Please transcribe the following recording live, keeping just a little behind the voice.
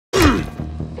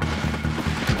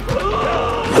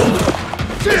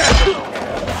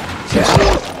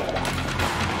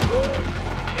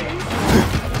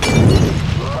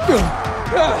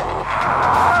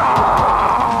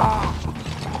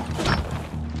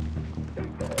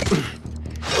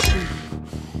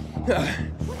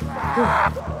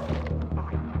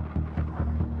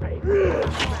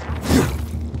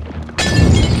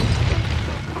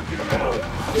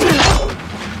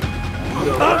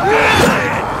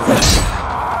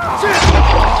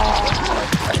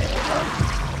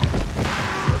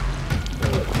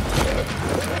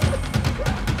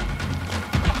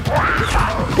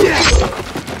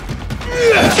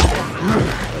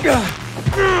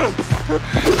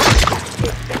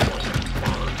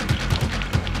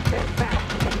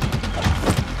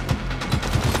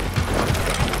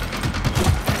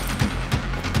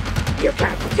You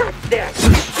can't touch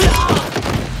this!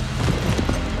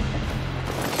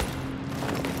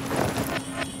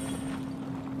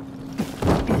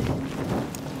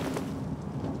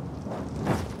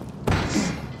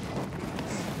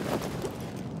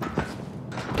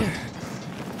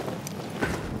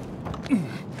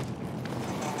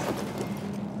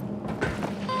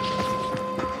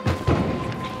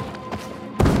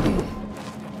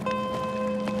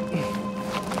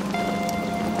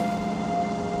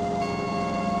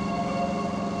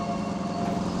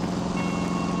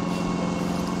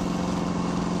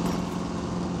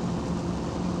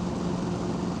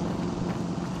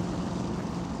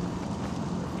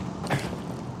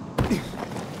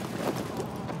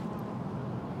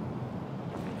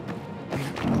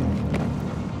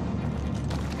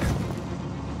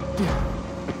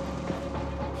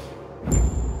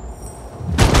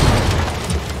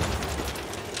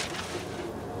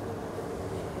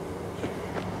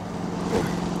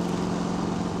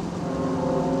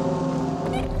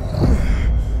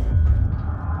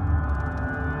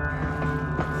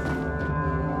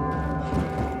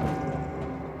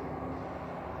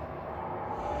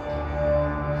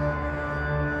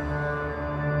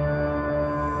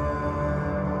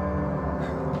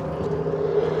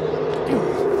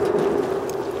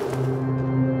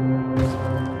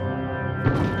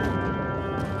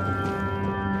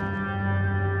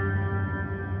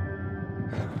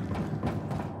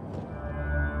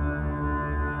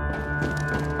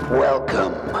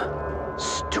 Welcome,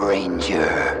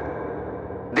 stranger.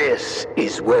 This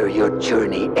is where your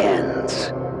journey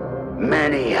ends.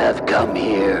 Many have come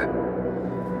here.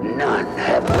 None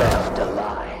have left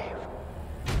alive.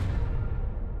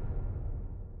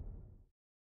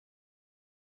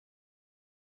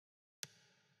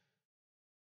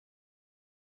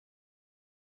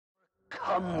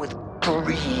 Come with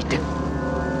greed,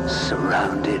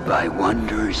 surrounded by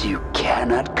wonders you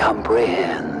cannot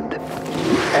comprehend.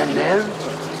 And then,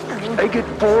 I get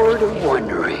bored of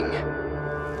wondering,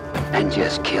 and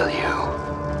just kill you.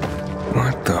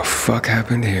 What the fuck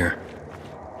happened here?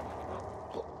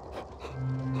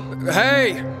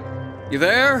 Hey! You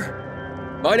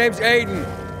there? My name's Aiden.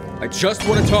 I just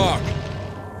want to talk.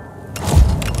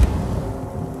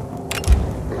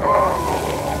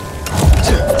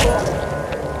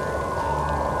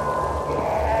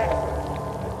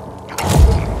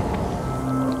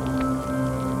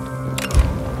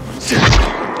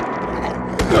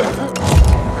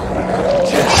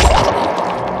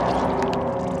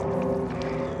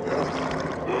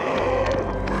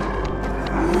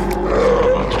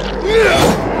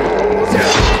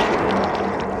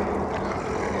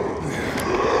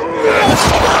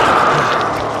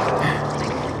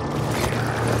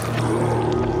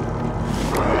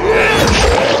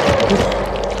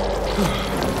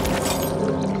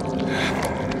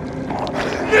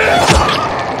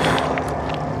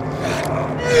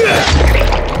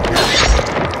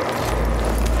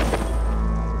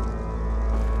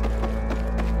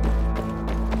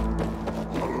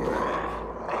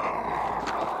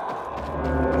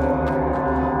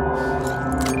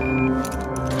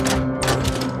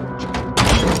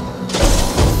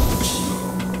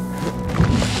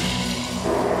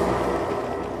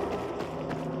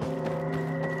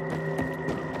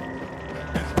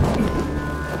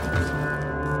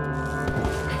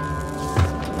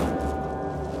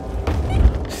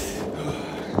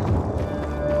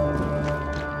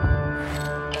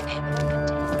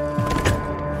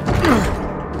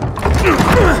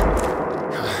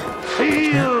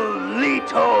 Feel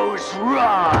Leto's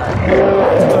wrath.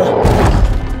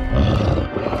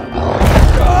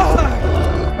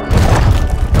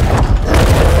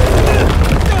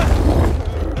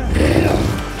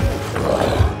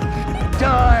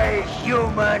 Die,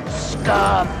 human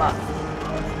scum!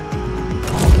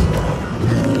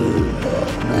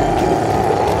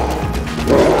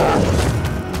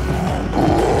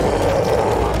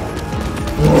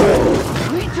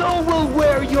 Leto will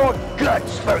wear your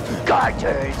guts for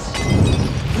garters!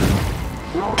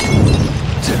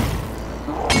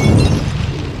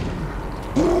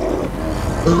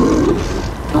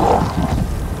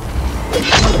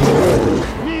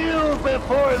 Kneel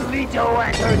before Leto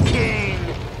and her king,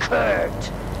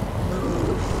 Kurt.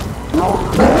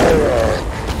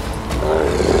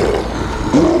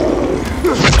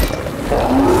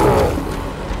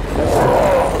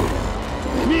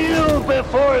 Kneel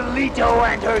before Leto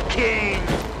and her king,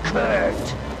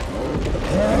 Kurt.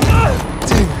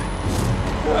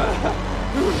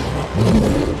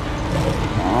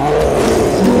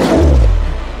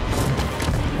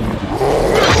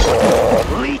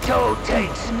 Leto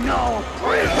takes no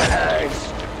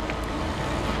prisoners.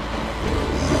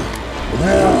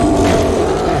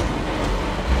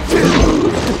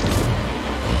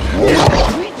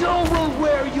 Leto will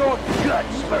wear your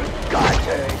guts for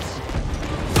garters.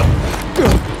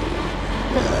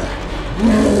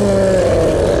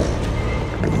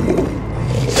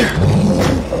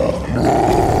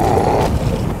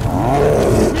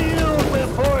 Kneel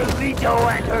before Leto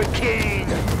and her king,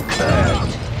 Kurt.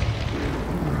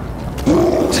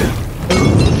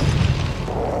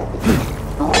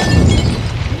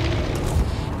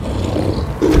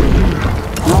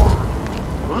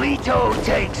 Leto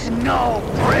takes no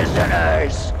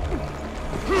prisoners.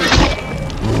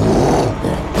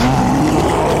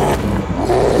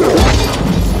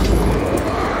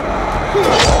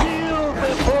 Kneel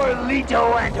before Leto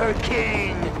and her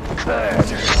king, Kurt.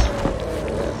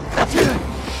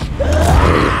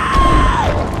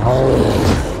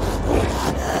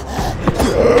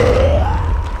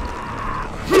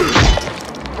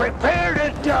 Prepare to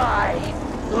die,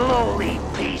 lowly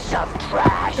piece of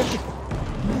trash.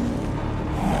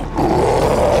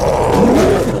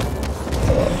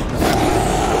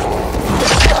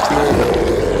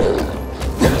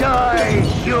 Die,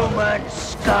 human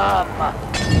scum!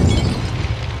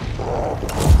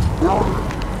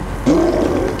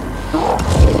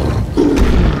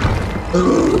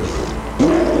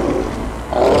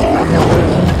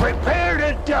 Prepare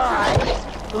to die,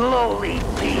 lowly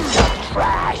piece of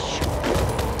trash!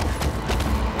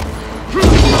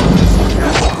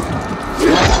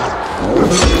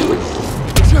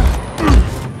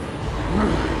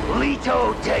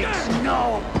 Leto takes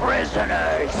no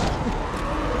prisoners!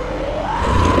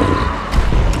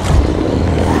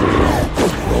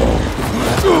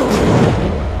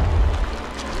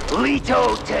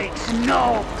 Leto takes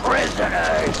no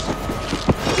prisoners!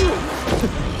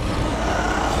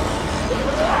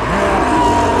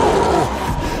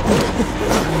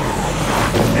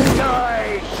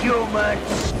 Die, human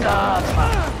scum!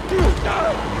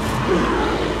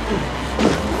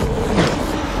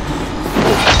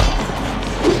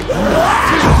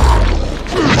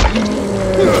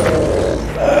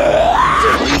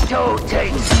 Leto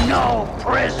takes no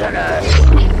prisoners!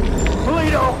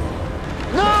 Leto!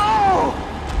 No!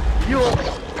 You'll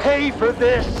pay for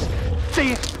this,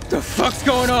 thief! The fuck's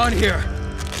going on here?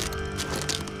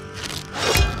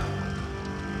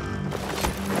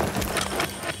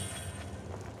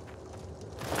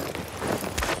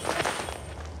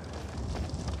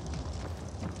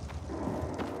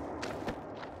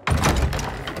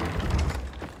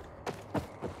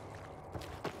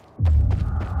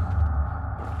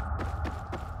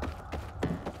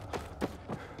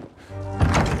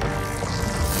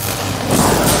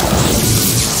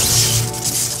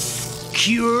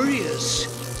 Curious.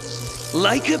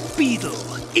 Like a beetle,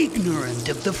 ignorant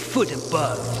of the foot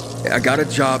above. I got a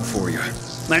job for you.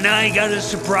 And I got a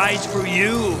surprise for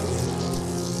you.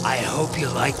 I hope you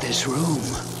like this room.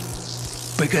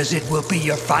 Because it will be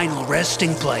your final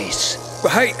resting place.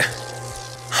 Hey!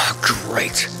 Oh,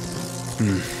 great.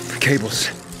 Cables.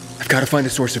 I've got to find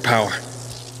the source of power.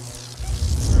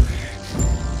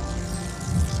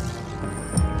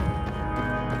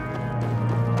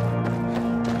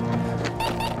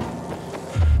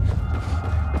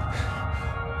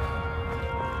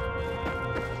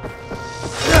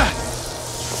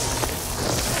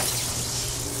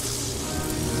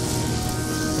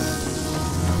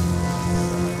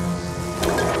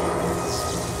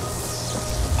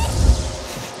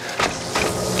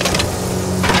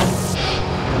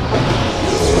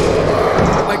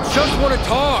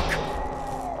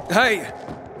 Hey,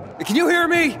 can you hear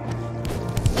me?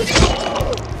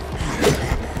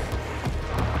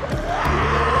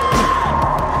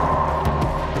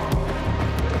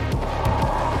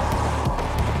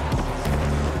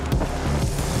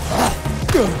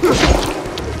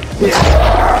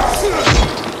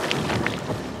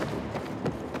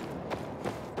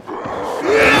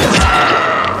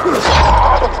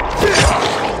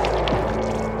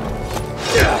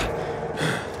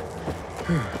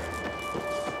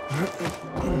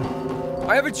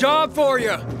 I have a job for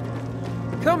you.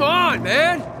 Come on,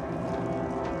 man.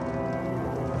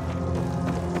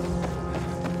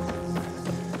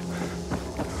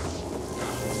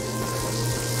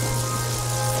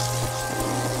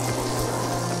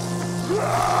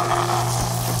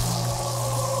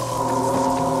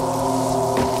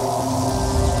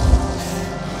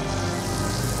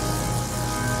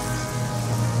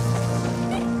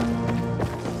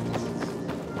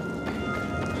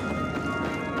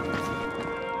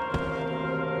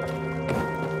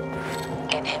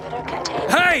 Inhibitor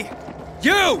contained. Hey!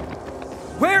 You!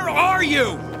 Where are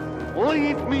you?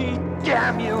 Leave me,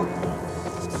 damn you!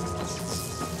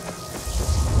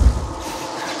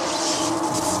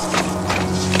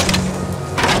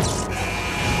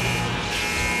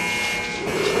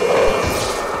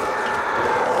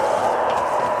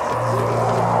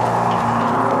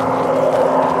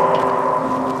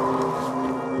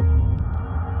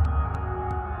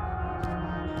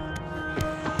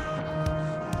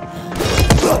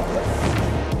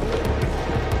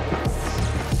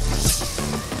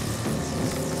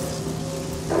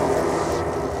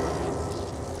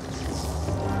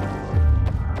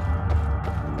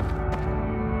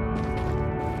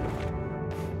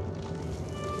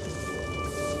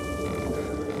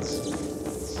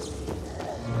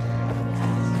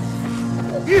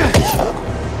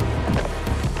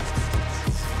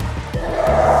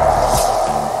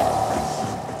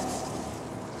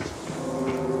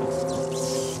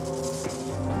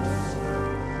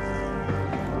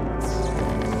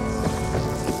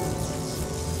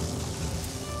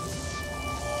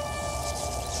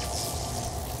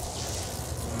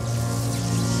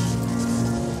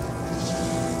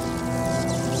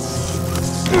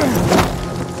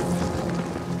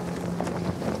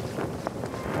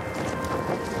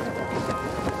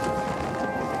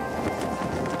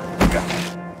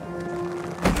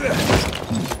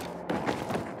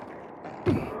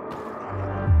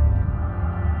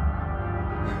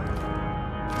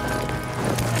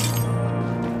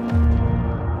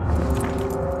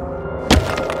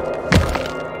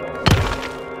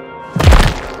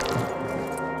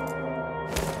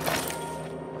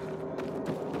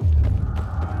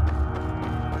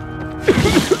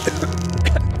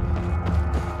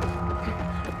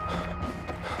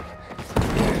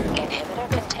 Inhibitor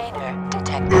container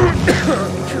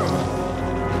detected.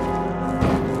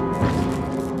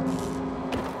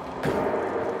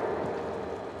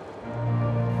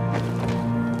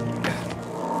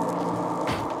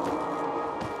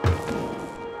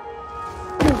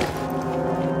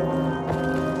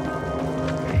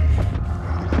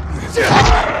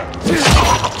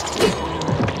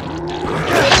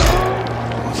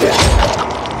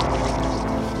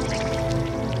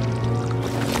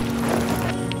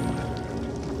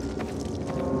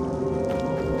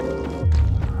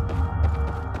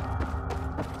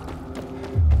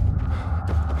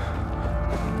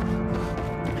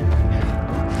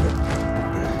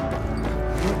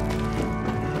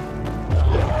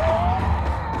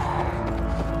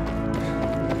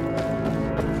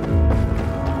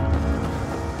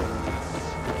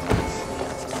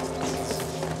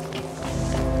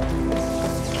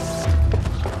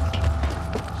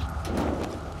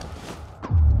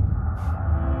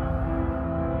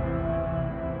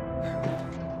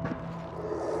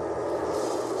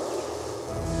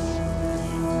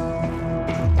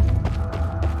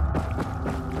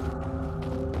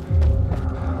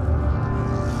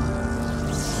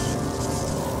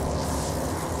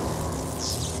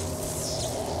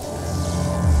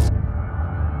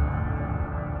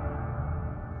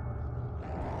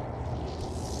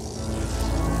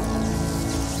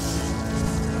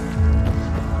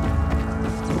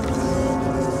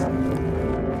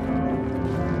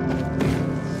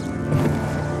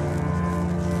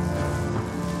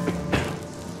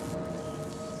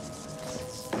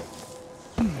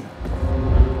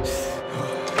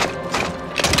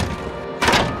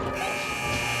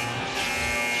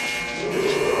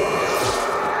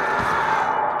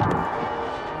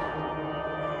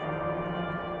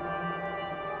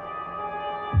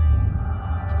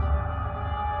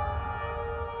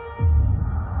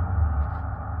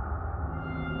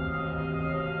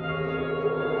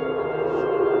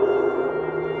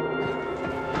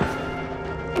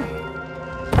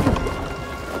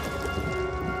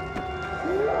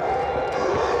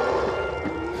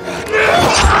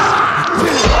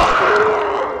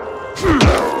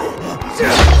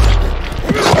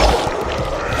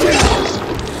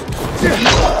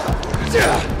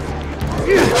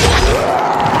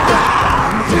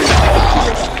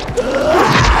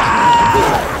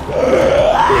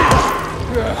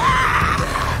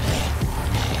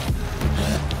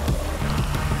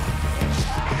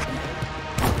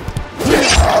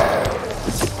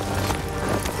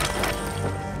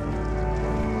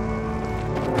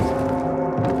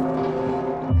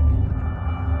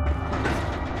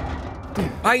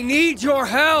 I need your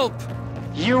help!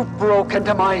 You broke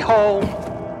into my home.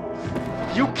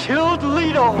 You killed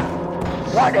Leto.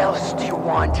 What else do you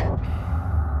want?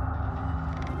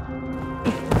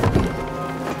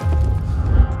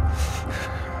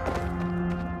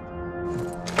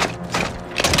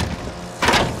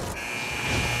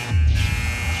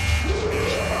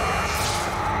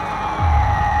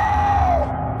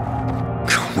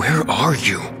 Where are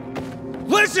you?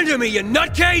 Listen to me, you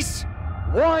nutcase!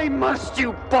 Why must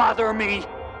you bother me?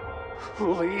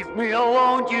 Leave me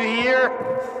alone, you hear?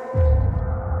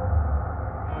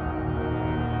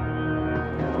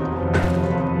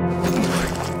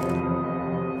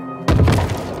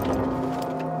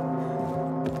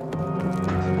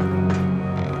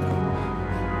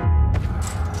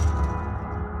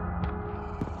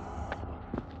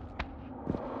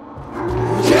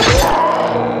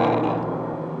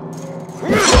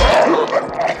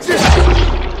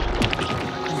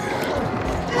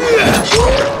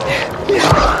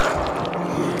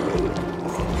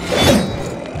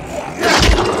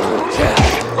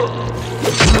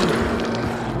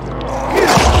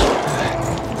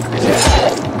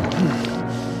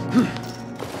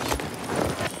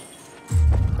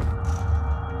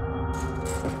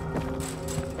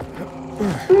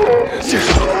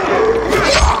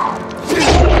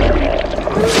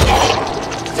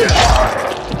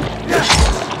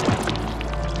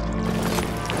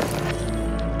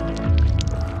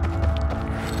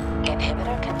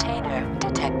 Inhibitor container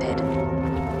detected.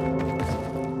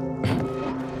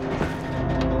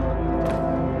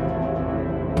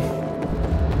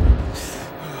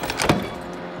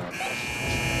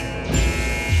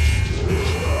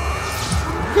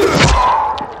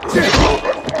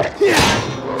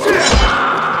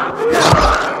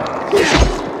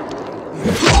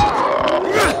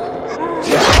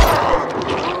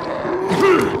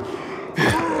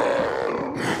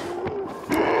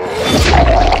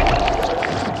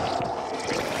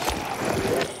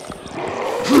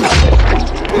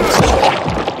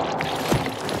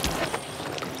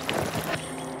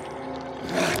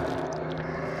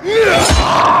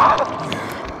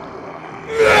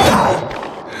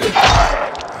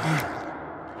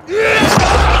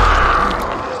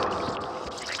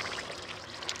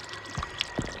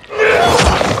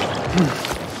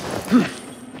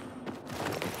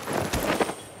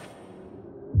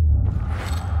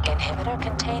 Inhibitor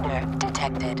container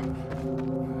detected.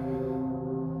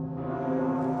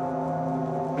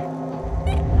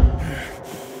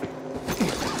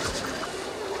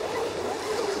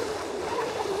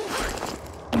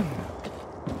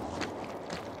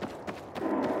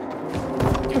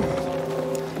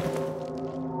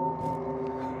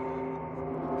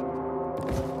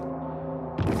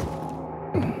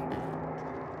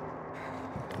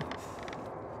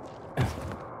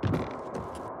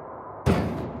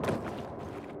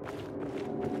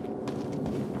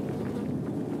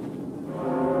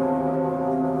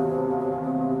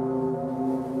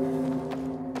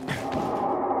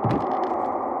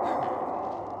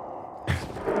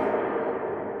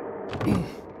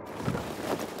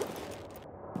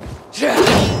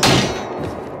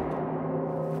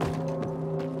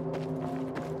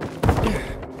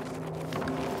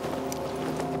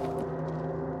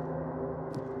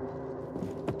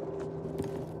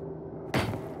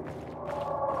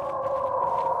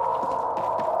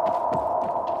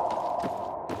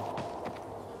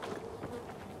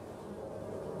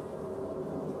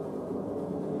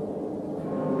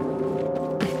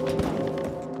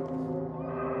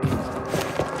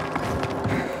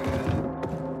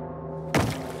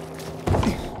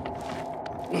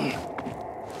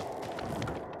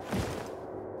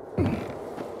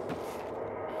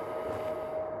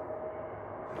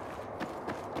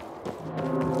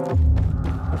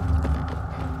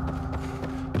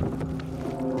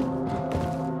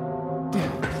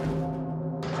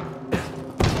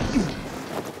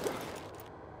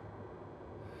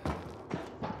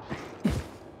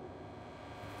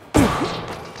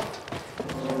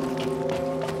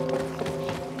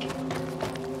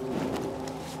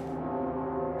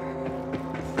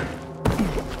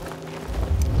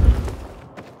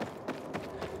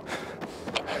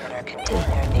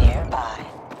 Container nearby.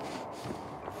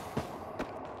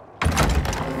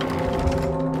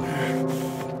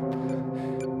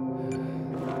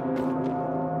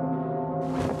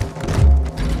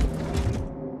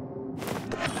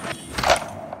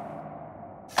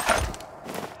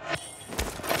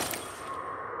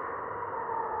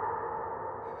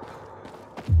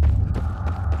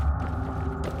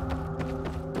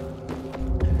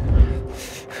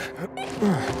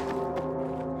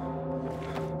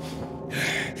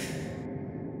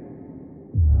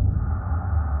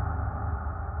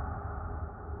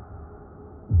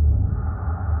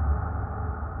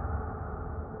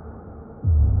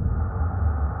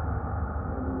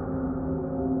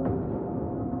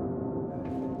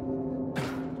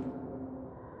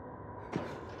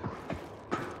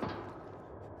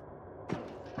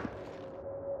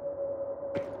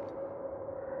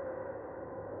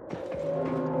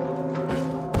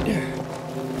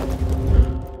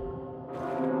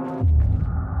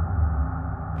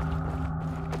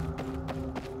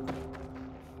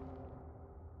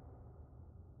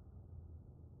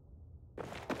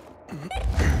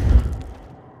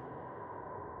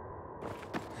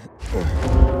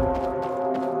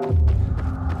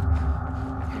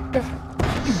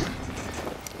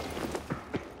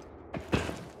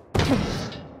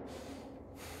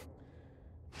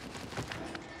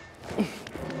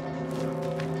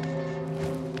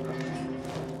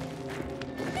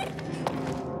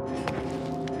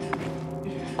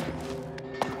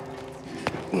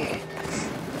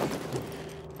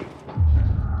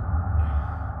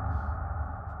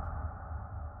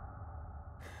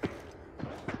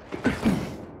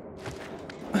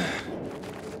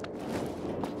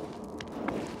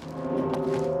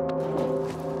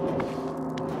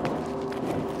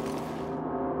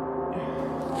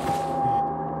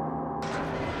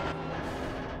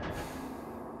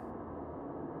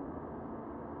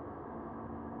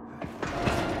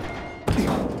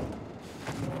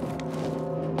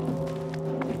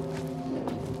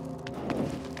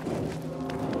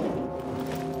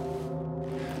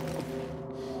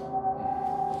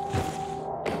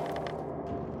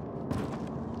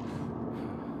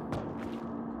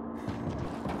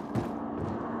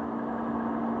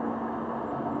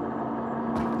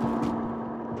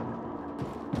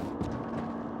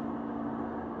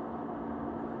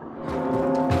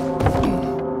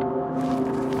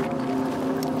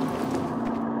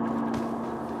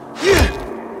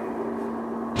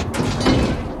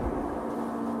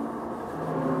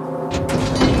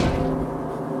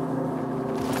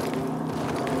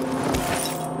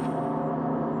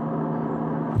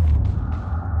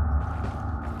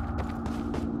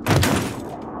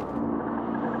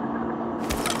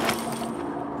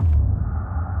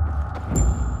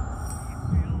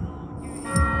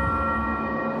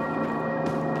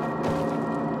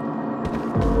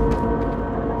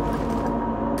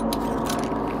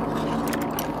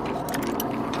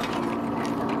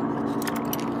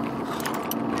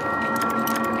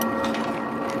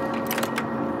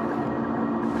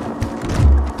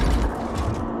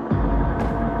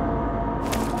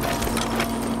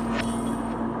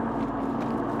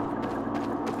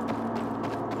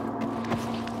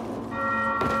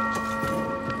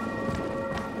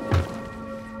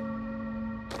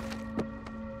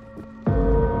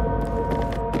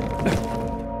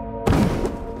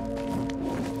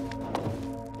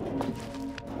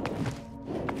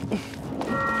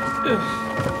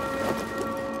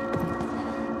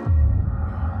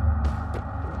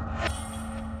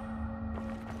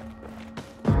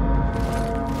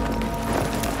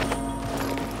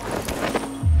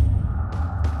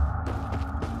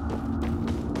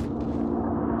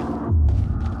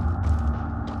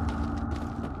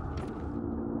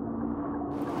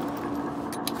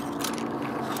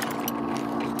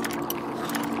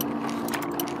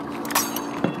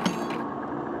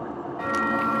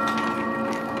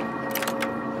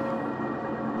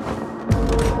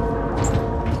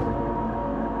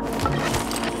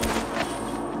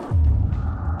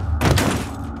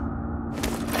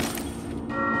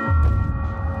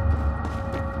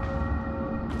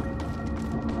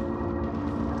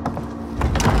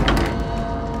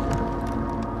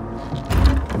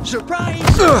 Surprise!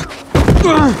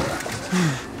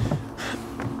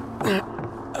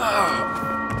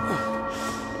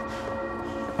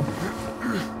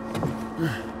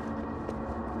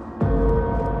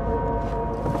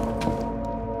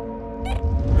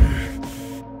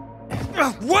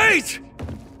 Wait!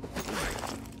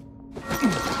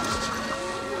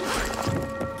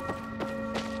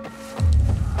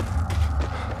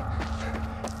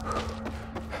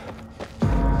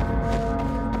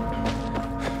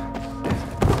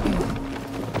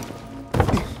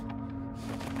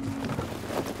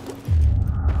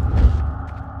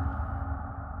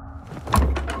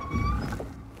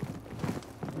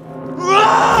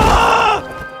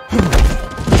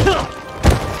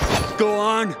 Go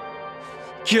on.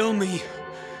 Kill me.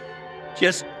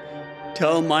 Just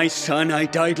tell my son I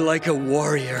died like a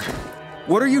warrior.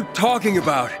 What are you talking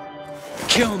about?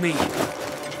 Kill me.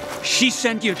 She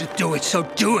sent you to do it, so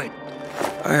do it.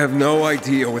 I have no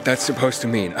idea what that's supposed to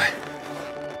mean. I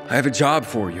have a job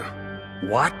for you.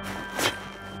 What?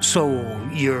 So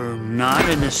you're not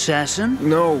an assassin?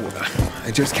 No, I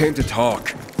just came to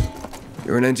talk.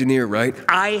 You're an engineer, right?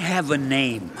 I have a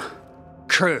name.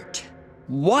 Kurt.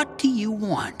 What do you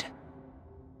want?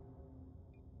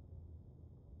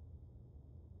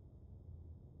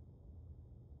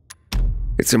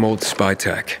 It's some old spy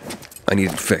tech. I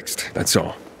need it fixed, that's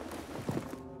all.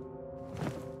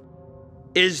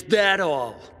 Is that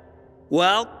all?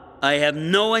 Well, I have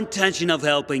no intention of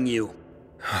helping you.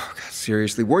 Oh, God,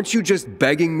 seriously, weren't you just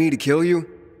begging me to kill you?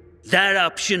 That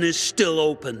option is still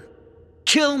open.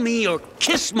 Kill me or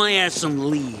kiss my ass and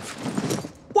leave.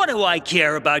 What do I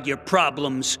care about your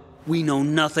problems? We know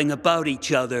nothing about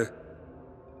each other.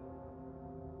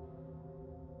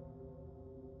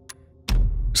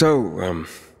 So,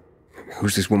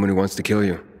 who's this woman who wants to kill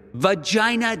you?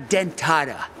 Vagina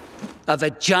dentata. A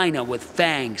vagina with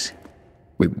fangs.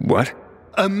 Wait, what?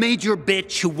 A major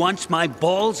bitch who wants my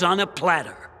balls on a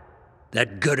platter.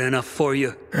 That good enough for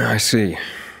you? I see.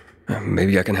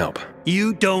 Maybe I can help.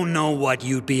 You don't know what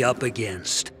you'd be up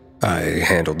against. I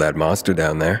handled that monster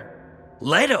down there.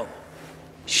 Leto.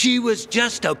 She was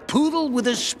just a poodle with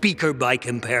a speaker by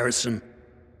comparison.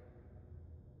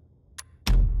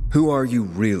 Who are you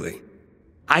really?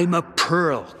 I'm a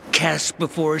pearl cast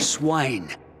before swine.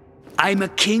 I'm a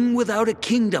king without a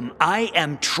kingdom. I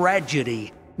am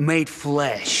tragedy made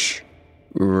flesh.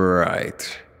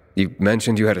 Right. You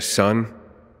mentioned you had a son?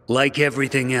 Like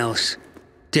everything else,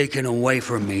 taken away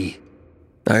from me.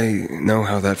 I know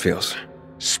how that feels.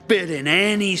 Spit in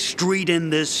any street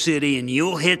in this city and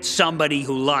you'll hit somebody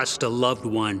who lost a loved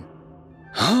one.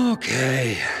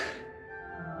 Okay.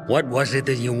 What was it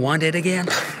that you wanted again?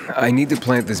 I need to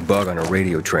plant this bug on a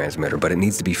radio transmitter, but it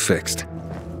needs to be fixed.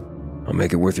 I'll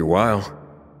make it worth your while.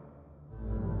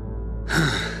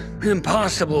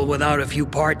 Impossible without a few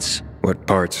parts. What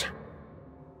parts?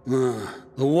 The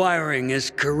wiring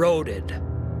is corroded.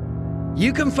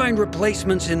 You can find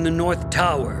replacements in the North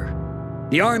Tower.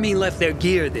 The army left their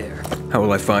gear there. How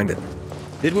will I find it?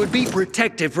 It would be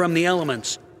protected from the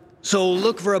elements, so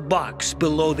look for a box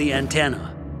below the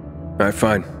antenna. Alright,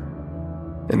 fine.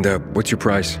 And, what's your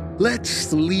price?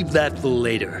 Let's leave that for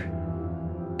later.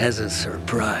 As a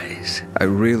surprise. I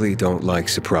really don't like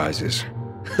surprises.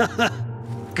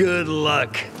 Good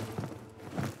luck.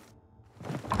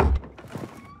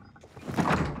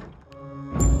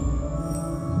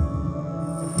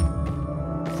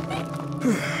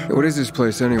 What is this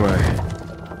place, anyway?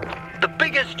 The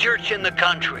biggest church in the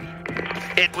country.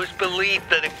 It was believed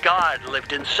that a god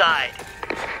lived inside.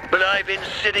 But I've been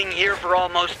sitting here for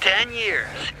almost 10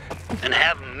 years, and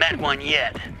haven't met one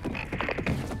yet.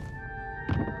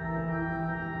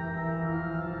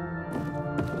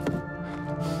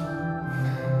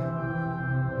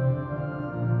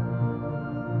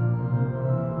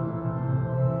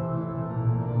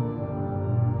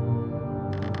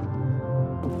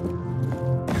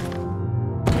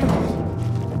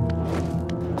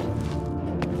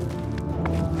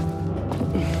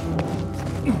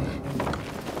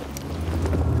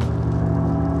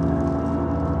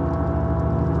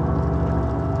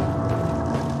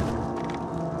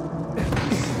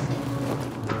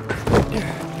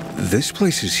 This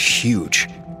place is huge.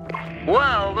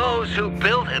 Well, those who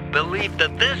built it believed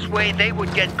that this way they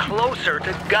would get closer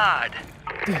to God.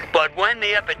 But when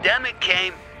the epidemic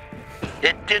came,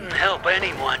 it didn't help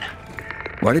anyone.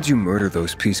 Why did you murder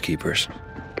those peacekeepers?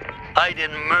 I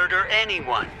didn't murder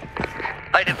anyone.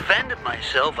 I defended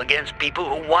myself against people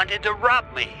who wanted to rob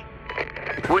me.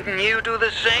 Wouldn't you do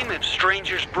the same if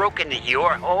strangers broke into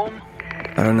your home?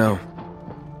 I don't know.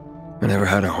 I never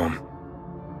had a home.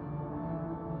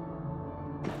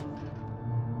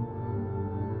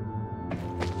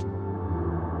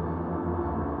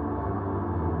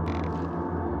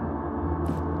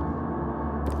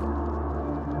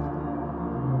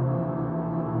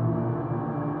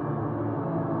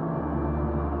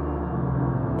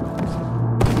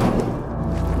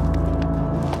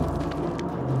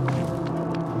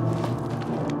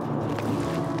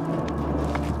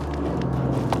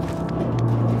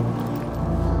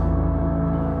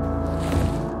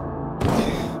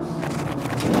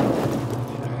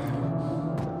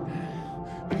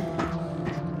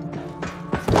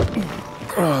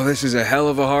 Oh, this is a hell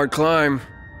of a hard climb.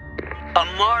 A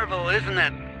marvel, isn't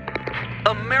it?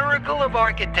 A miracle of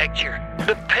architecture,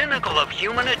 the pinnacle of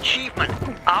human achievement,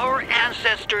 our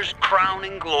ancestors'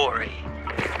 crowning glory.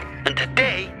 And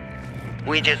today,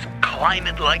 we just climb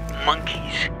it like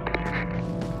monkeys.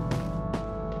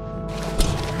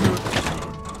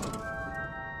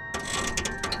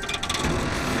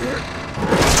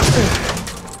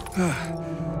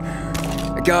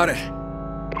 I got it.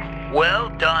 Well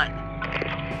done.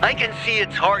 I can see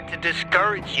it's hard to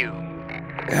discourage you.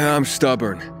 Yeah, I'm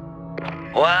stubborn.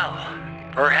 Well,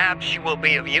 perhaps you will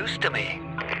be of use to me.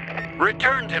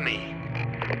 Return to me.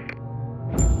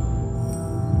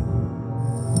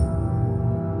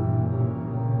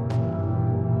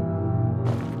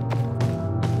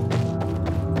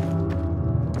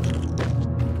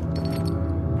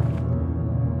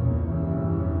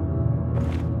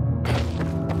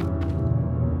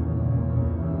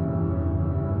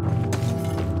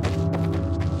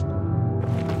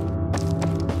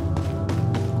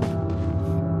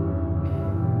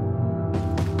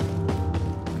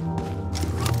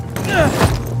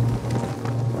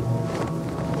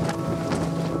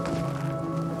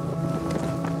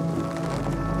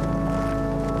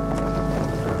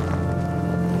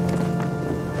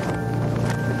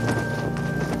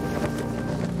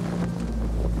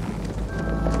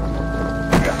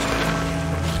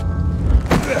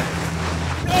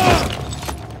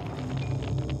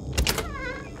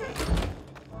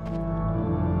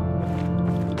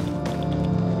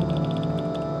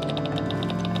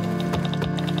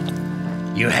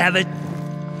 You have it?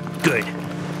 Good.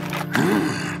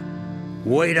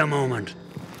 Wait a moment.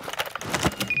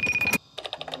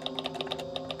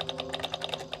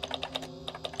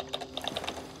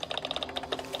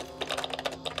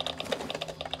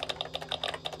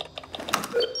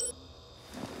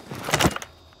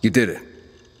 You did it.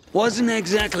 Wasn't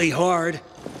exactly hard.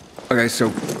 Okay, so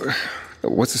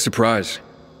what's the surprise?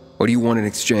 What do you want in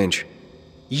exchange?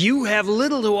 You have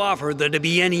little to offer that'd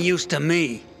be any use to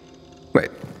me. Wait,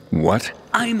 what?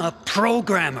 I'm a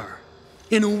programmer.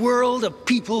 In a world of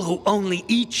people who only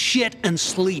eat shit and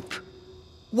sleep.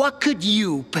 What could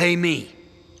you pay me?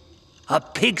 A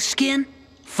pigskin?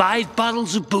 5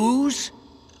 bottles of booze?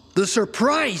 The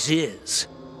surprise is,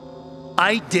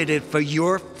 I did it for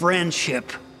your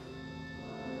friendship.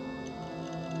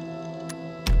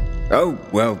 Oh,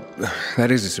 well,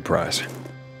 that is a surprise.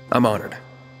 I'm honored,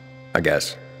 I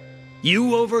guess.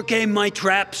 You overcame my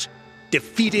traps,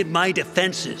 defeated my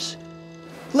defenses.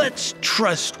 Let's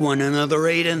trust one another,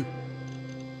 Aiden.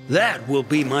 That will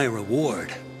be my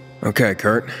reward. Okay,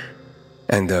 Kurt.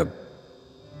 And,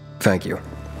 thank you.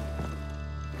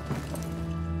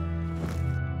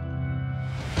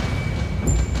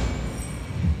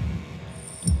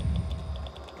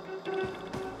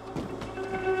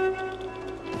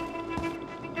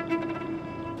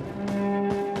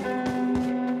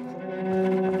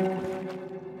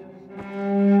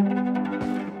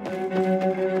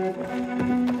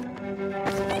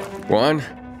 Juan,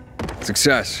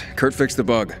 success. Kurt fixed the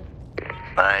bug.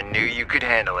 I knew you could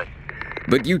handle it.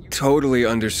 But you totally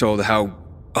undersold how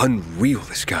unreal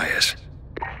this guy is.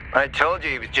 I told you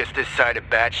he was just this side of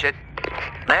batshit.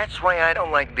 That's why I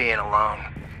don't like being alone.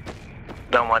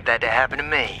 Don't want that to happen to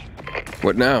me.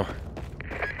 What now?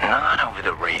 Not over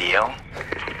the radio.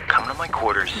 Come to my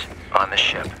quarters on the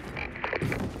ship.